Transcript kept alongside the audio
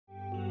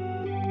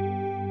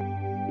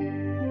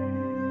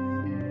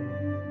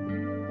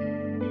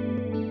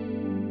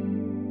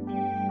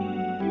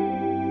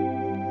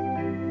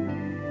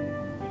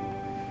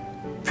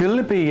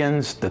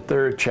Philippians, the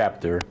 3rd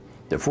chapter,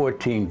 the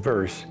 14th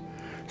verse,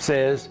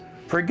 says,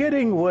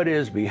 "Forgetting what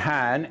is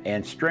behind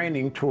and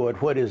straining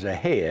toward what is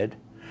ahead,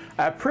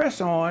 I press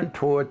on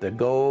toward the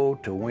goal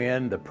to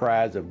win the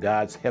prize of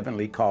God's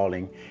heavenly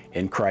calling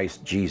in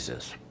Christ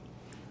Jesus."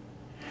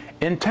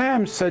 In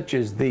times such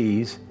as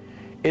these,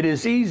 it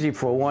is easy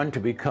for one to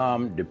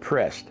become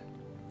depressed.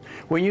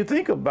 When you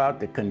think about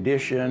the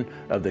condition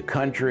of the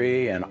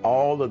country and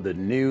all of the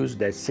news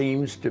that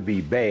seems to be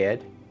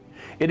bad,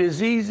 it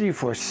is easy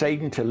for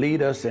Satan to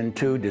lead us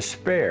into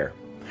despair,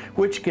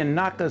 which can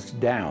knock us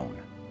down.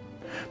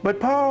 But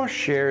Paul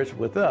shares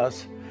with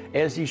us,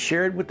 as he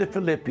shared with the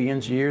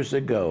Philippians years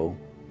ago,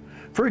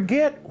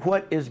 forget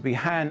what is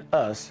behind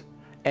us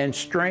and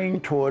strain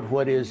toward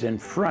what is in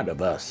front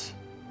of us.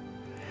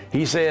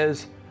 He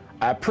says,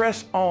 "I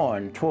press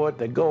on toward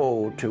the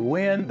goal to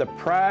win the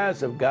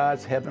prize of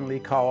God's heavenly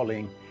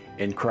calling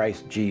in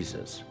Christ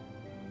Jesus."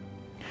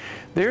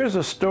 There is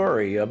a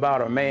story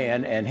about a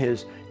man and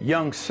his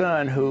young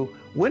son who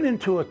went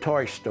into a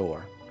toy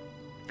store.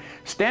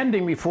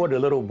 Standing before the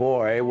little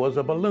boy was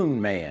a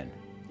balloon man.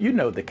 You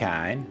know the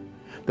kind,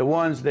 the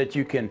ones that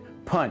you can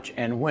punch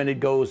and when it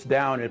goes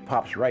down it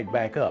pops right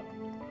back up.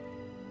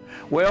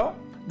 Well,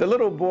 the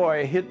little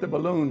boy hit the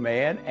balloon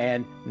man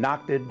and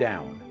knocked it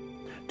down.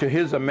 To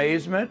his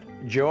amazement,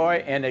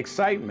 joy, and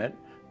excitement,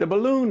 the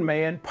balloon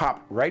man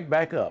popped right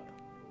back up.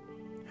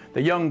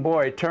 The young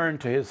boy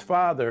turned to his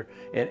father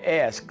and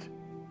asked,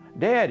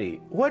 "Daddy,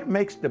 what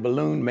makes the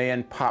balloon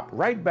man pop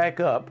right back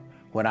up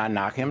when I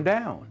knock him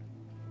down?"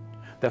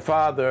 The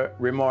father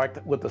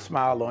remarked with a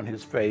smile on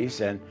his face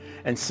and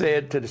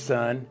said to the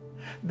son,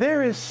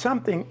 "There is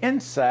something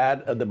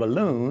inside of the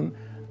balloon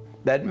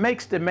that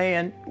makes the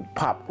man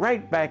pop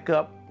right back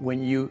up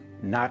when you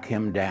knock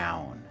him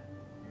down."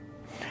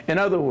 In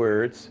other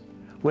words,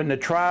 when the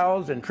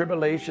trials and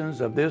tribulations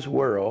of this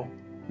world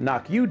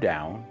knock you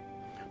down,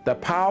 the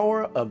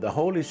power of the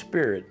Holy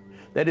Spirit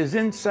that is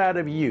inside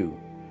of you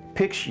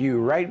picks you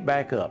right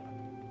back up.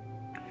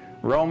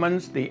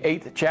 Romans, the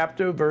 8th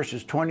chapter,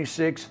 verses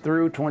 26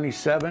 through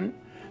 27,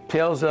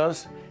 tells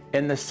us,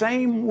 "In the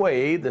same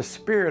way, the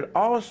Spirit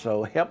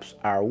also helps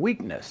our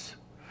weakness,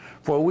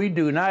 for we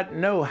do not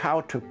know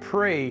how to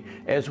pray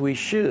as we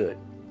should.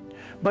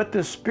 But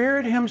the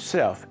Spirit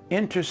Himself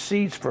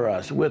intercedes for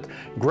us with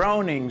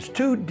groanings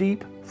too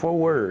deep for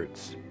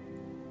words."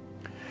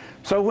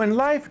 So when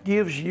life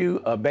gives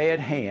you a bad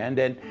hand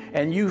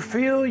and you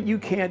feel you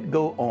can't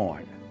go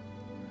on,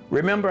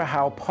 remember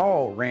how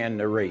Paul ran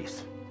the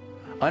race.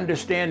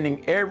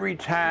 Understanding every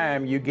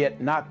time you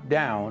get knocked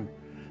down,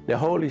 the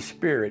Holy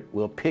Spirit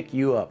will pick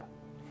you up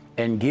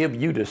and give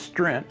you the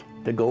strength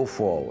to go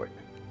forward.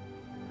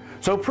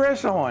 So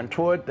press on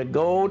toward the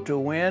goal to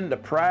win the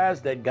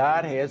prize that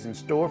God has in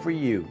store for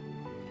you.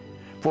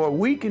 For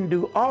we can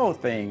do all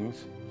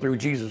things through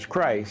Jesus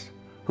Christ,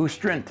 who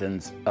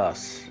strengthens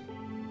us.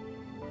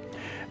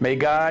 May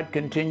God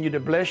continue to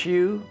bless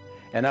you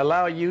and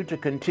allow you to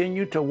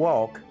continue to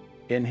walk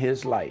in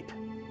His light.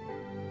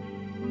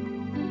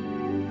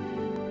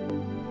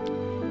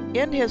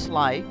 In His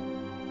Light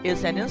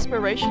is an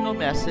inspirational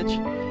message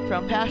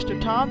from Pastor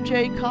Tom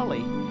J.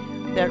 Culley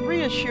that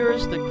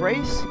reassures the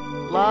grace,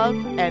 love,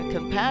 and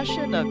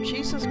compassion of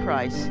Jesus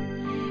Christ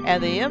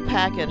and the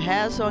impact it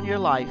has on your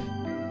life.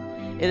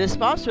 It is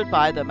sponsored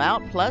by the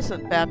Mount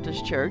Pleasant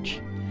Baptist Church,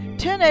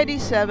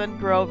 1087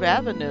 Grove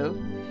Avenue,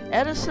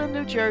 Edison,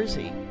 New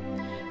Jersey.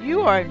 You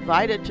are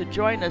invited to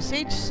join us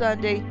each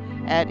Sunday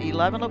at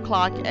 11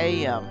 o'clock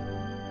a.m.